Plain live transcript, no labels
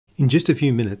In just a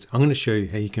few minutes, I'm going to show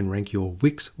you how you can rank your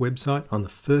Wix website on the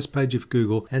first page of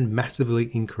Google and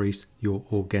massively increase your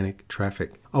organic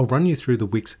traffic. I'll run you through the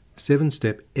Wix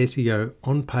 7-step SEO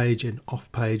on-page and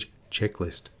off-page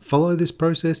checklist. Follow this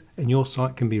process and your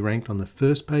site can be ranked on the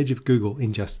first page of Google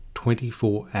in just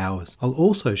 24 hours. I'll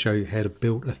also show you how to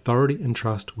build authority and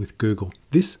trust with Google.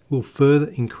 This will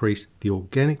further increase the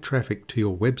organic traffic to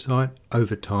your website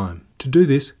over time. To do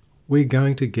this, we're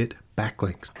going to get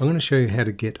backlinks. I'm going to show you how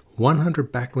to get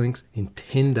 100 backlinks in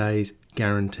 10 days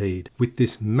guaranteed. With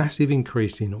this massive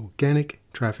increase in organic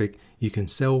traffic, you can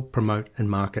sell, promote, and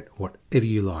market whatever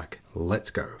you like. Let's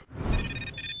go.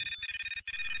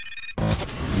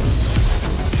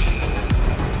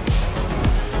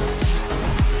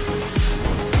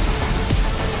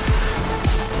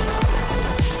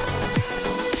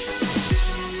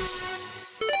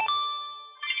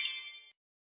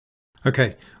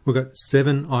 Okay, we've got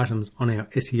 7 items on our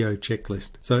SEO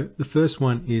checklist. So the first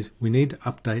one is we need to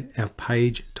update our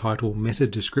page title meta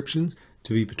descriptions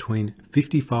to be between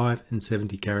 55 and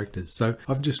 70 characters. So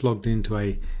I've just logged into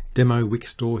a demo Wix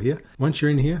store here. Once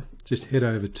you're in here, just head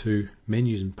over to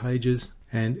menus and pages.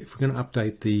 And if we're going to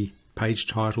update the page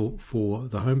title for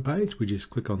the home page, we just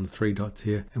click on the 3 dots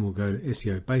here and we'll go to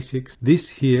SEO basics. This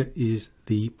here is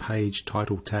the page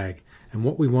title tag. And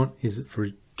what we want is for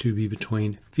it to be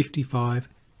between 55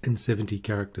 and 70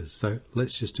 characters. So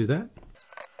let's just do that.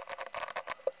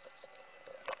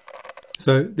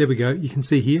 So there we go. You can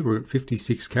see here we're at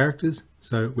 56 characters.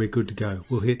 So we're good to go.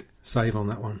 We'll hit save on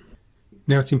that one.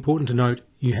 Now it's important to note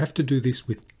you have to do this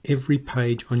with every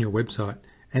page on your website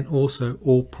and also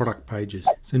all product pages.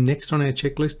 So next on our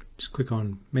checklist, just click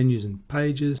on menus and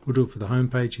pages. We'll do it for the home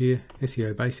page here,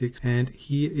 SEO basics. And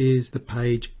here is the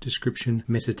page description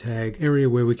meta tag area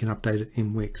where we can update it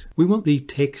in Wix. We want the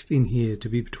text in here to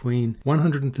be between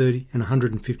 130 and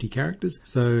 150 characters.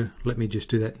 So let me just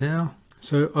do that now.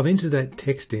 So I've entered that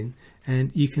text in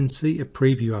and you can see a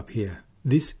preview up here.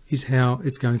 This is how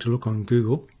it's going to look on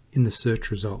Google in the search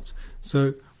results.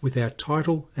 So with our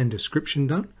title and description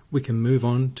done, we can move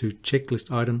on to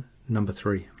checklist item number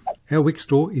 3. Our Wix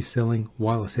store is selling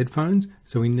wireless headphones,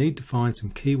 so we need to find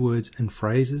some keywords and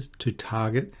phrases to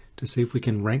target to see if we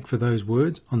can rank for those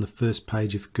words on the first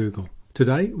page of Google.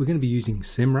 Today, we're going to be using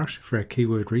SEMrush for our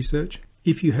keyword research.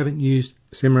 If you haven't used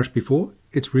SEMrush before,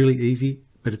 it's really easy,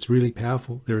 but it's really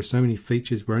powerful. There are so many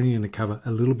features. We're only going to cover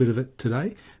a little bit of it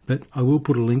today, but I will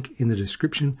put a link in the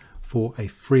description for a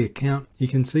free account. You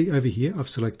can see over here, I've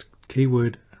selected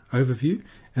keyword overview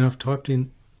and I've typed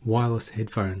in wireless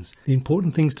headphones. The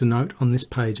important things to note on this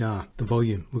page are the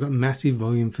volume. We've got massive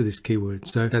volume for this keyword,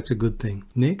 so that's a good thing.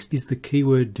 Next is the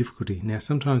keyword difficulty. Now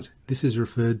sometimes this is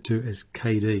referred to as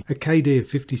KD. A KD of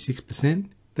 56%,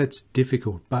 that's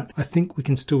difficult, but I think we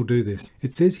can still do this.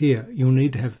 It says here you'll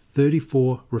need to have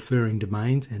 34 referring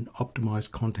domains and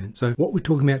optimized content. So what we're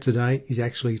talking about today is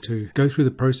actually to go through the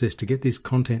process to get this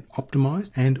content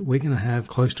optimized, and we're going to have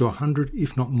close to 100,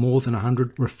 if not more than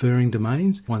 100 referring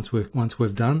domains once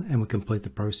we've done and we complete the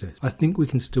process. I think we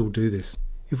can still do this.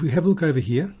 If we have a look over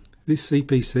here, this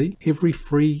CPC, every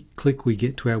free click we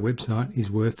get to our website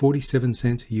is worth 47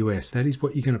 cents US. That is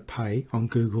what you're going to pay on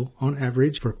Google on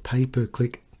average for a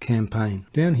pay-per-click campaign.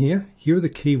 Down here are the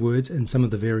keywords and some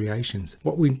of the variations.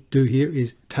 What we do here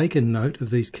is take a note of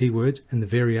these keywords and the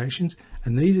variations,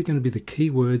 and these are going to be the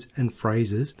keywords and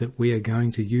phrases that we are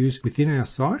going to use within our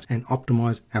site and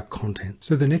optimize our content.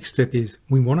 So the next step is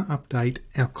we want to update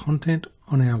our content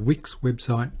on our Wix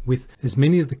website with as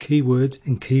many of the keywords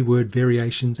and keyword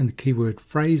variations and the keyword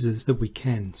phrases that we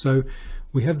can. So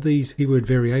we have these keyword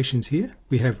variations here,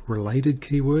 we have related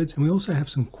keywords, and we also have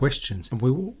some questions. And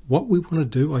what we want to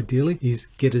do ideally is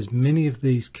get as many of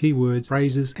these keywords,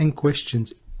 phrases, and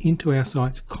questions into our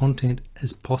site's content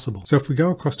as possible. So if we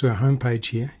go across to our home page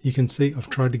here, you can see I've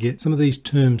tried to get some of these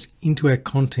terms into our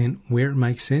content where it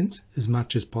makes sense as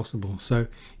much as possible. So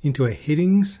into our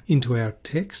headings, into our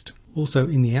text, also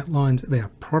in the outlines of our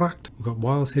product. We've got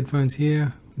wireless headphones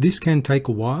here. This can take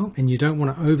a while and you don't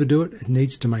want to overdo it. It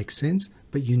needs to make sense,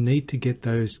 but you need to get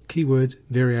those keywords,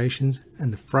 variations,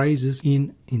 and the phrases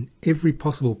in every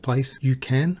possible place you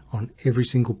can on every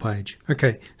single page.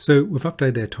 Okay, so we've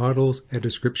updated our titles, our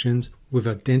descriptions, we've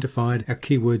identified our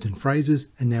keywords and phrases,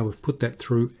 and now we've put that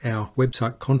through our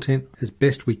website content as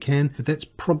best we can, but that's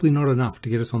probably not enough to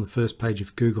get us on the first page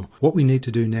of Google. What we need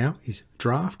to do now is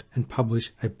draft and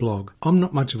publish a blog. I'm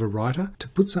not much of a writer. To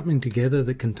put something together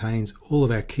that contains all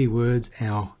of our keywords,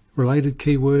 our related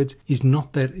keywords is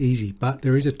not that easy, but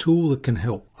there is a tool that can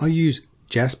help. I use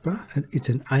Jasper, and it's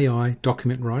an AI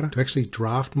document writer to actually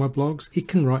draft my blogs. It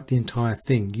can write the entire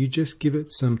thing. You just give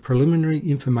it some preliminary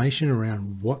information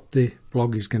around what the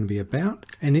blog is going to be about,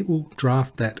 and it will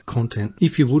draft that content.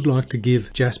 If you would like to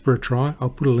give Jasper a try, I'll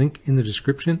put a link in the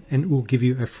description and it will give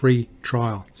you a free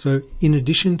trial. So in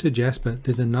addition to Jasper,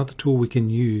 there's another tool we can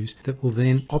use that will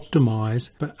then optimize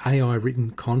for AI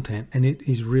written content, and it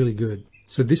is really good.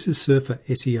 So this is Surfer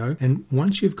SEO, and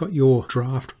once you've got your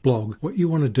draft blog, what you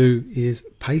want to do is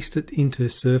paste it into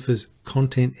Surfer's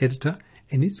content editor,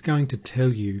 and it's going to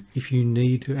tell you if you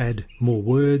need to add more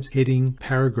words, heading,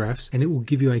 paragraphs, and it will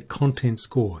give you a content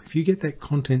score. If you get that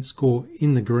content score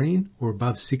in the green or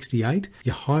above 68,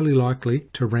 you're highly likely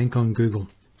to rank on Google.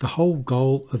 The whole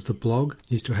goal of the blog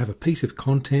is to have a piece of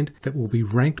content that will be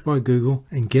ranked by Google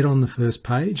and get on the first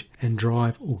page and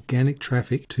drive organic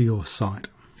traffic to your site.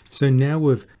 So now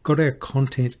we've got our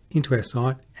content into our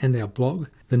site and our blog.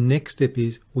 The next step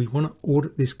is we want to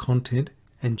audit this content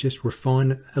and just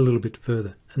refine it a little bit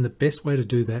further. And the best way to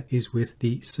do that is with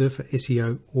the Surfer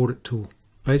SEO audit tool.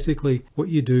 Basically, what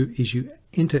you do is you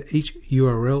enter each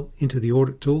URL into the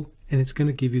audit tool, and it's going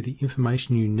to give you the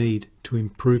information you need to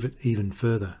improve it even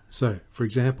further. So, for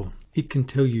example, it can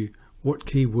tell you what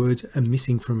keywords are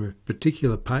missing from a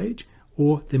particular page,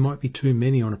 or there might be too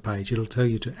many on a page. It'll tell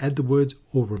you to add the words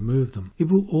or remove them. It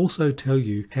will also tell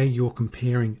you how you're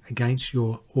comparing against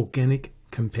your organic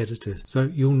competitors.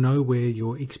 So you'll know where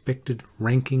your expected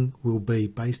ranking will be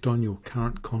based on your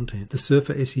current content. The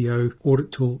Surfer SEO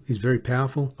audit tool is very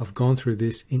powerful. I've gone through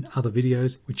this in other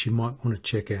videos, which you might want to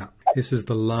check out. This is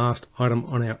the last item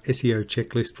on our SEO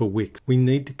checklist for Wix. We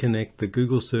need to connect the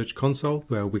Google Search Console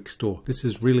to our Wix store. This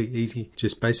is really easy.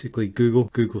 Just basically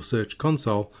Google Search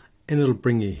Console, and it'll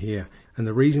bring you here. And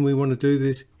the reason we want to do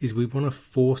this is we want to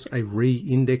force a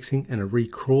re-indexing and a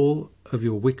re-crawl of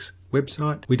your Wix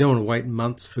website. We don't want to wait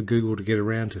months for Google to get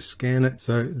around to scan it.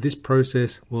 So this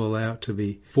process will allow it to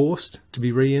be forced to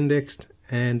be re-indexed,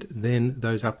 and then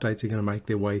those updates are going to make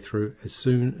their way through as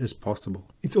soon as possible.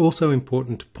 It's also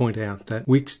important to point out that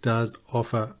Wix does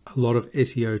offer a lot of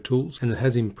SEO tools, and it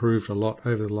has improved a lot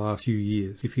over the last few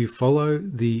years. If you follow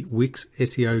the Wix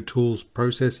SEO tools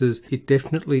processes, it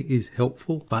definitely is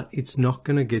helpful, but it's not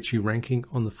going to get you ranking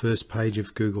on the first page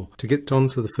of Google. To get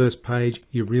onto the first page,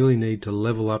 you really need to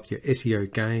level up your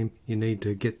SEO game. You need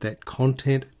to get that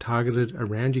content targeted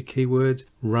around your keywords,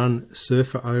 run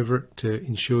Surfer over it to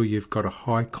ensure you've got a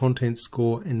high content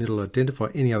score, and it'll identify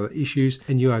any other issues,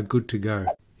 and you are good to go.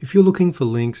 If you're looking for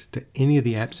links to any of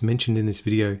the apps mentioned in this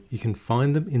video, you can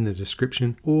find them in the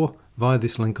description or via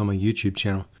this link on my YouTube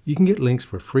channel. You can get links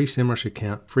for a free SEMrush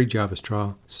account, free Jarvis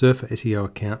trial, Surfer SEO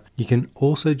account. You can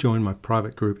also join my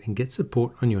private group and get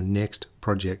support on your next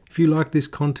project. If you like this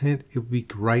content, it would be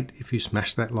great if you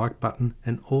smash that like button,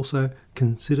 and also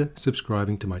consider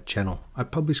subscribing to my channel. I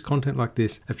publish content like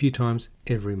this a few times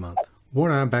every month.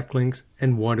 What are backlinks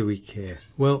and why do we care?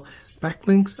 Well,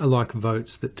 backlinks are like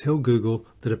votes that tell Google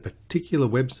that a particular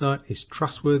website is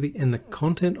trustworthy and the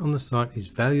content on the site is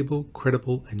valuable,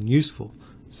 credible, and useful.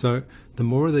 So the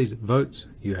more of these votes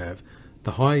you have,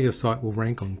 the higher your site will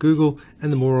rank on Google and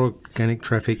the more organic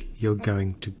traffic you're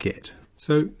going to get.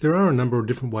 So there are a number of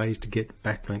different ways to get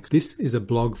backlinks. This is a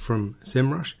blog from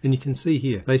SEMrush, and you can see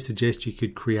here they suggest you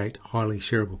could create highly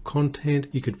shareable content,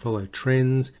 you could follow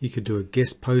trends, you could do a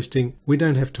guest posting. We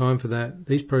don't have time for that.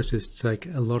 These processes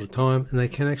take a lot of time and they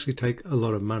can actually take a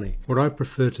lot of money. What I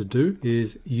prefer to do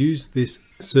is use this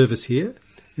service here.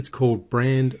 It's called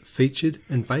Brand Featured,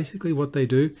 and basically what they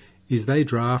do is they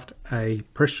draft a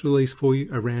press release for you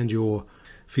around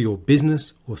for your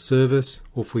business or service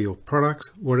or for your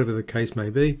products, whatever the case may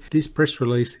be. This press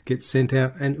release gets sent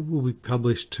out and it will be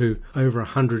published to over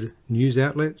 100 news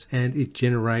outlets, and it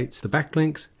generates the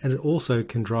backlinks, and it also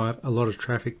can drive a lot of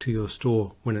traffic to your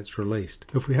store when it's released.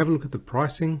 If we have a look at the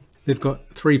pricing, they've got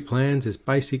 3 plans. There's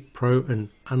basic, pro, and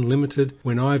unlimited.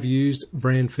 When I've used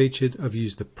Brand Featured, I've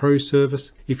used the pro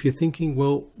service. If you're thinking,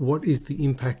 well, what is the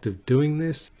impact of doing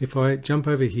this? If I jump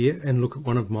over here and look at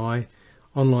one of my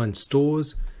online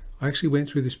stores, I actually went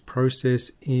through this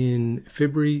process in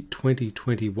February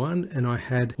 2021, and I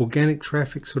had organic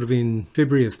traffic sort of in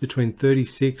February of between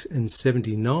 36 and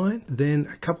 79. Then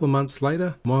a couple of months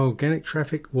later, my organic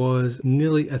traffic was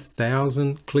nearly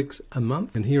 1,000 clicks a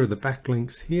month. And here are the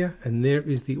backlinks here, and there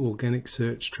is the organic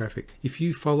search traffic. If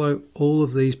you follow all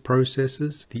of these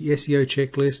processes, the SEO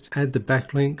checklist, add the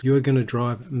backlinks, you're going to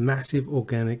drive massive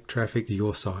organic traffic to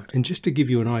your site. And just to give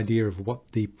you an idea of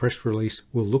what the press release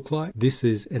will look like, this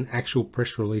is an actual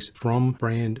press release from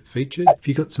brand featured. If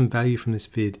you got some value from this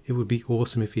vid, it would be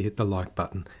awesome if you hit the like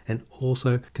button, and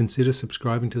also consider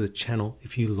subscribing to the channel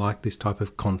if you like this type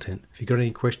of content. If you got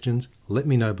any questions, let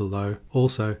me know below.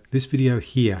 Also, this video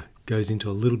here goes into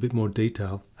a little bit more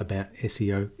detail about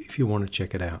SEO if you want to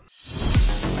check it out.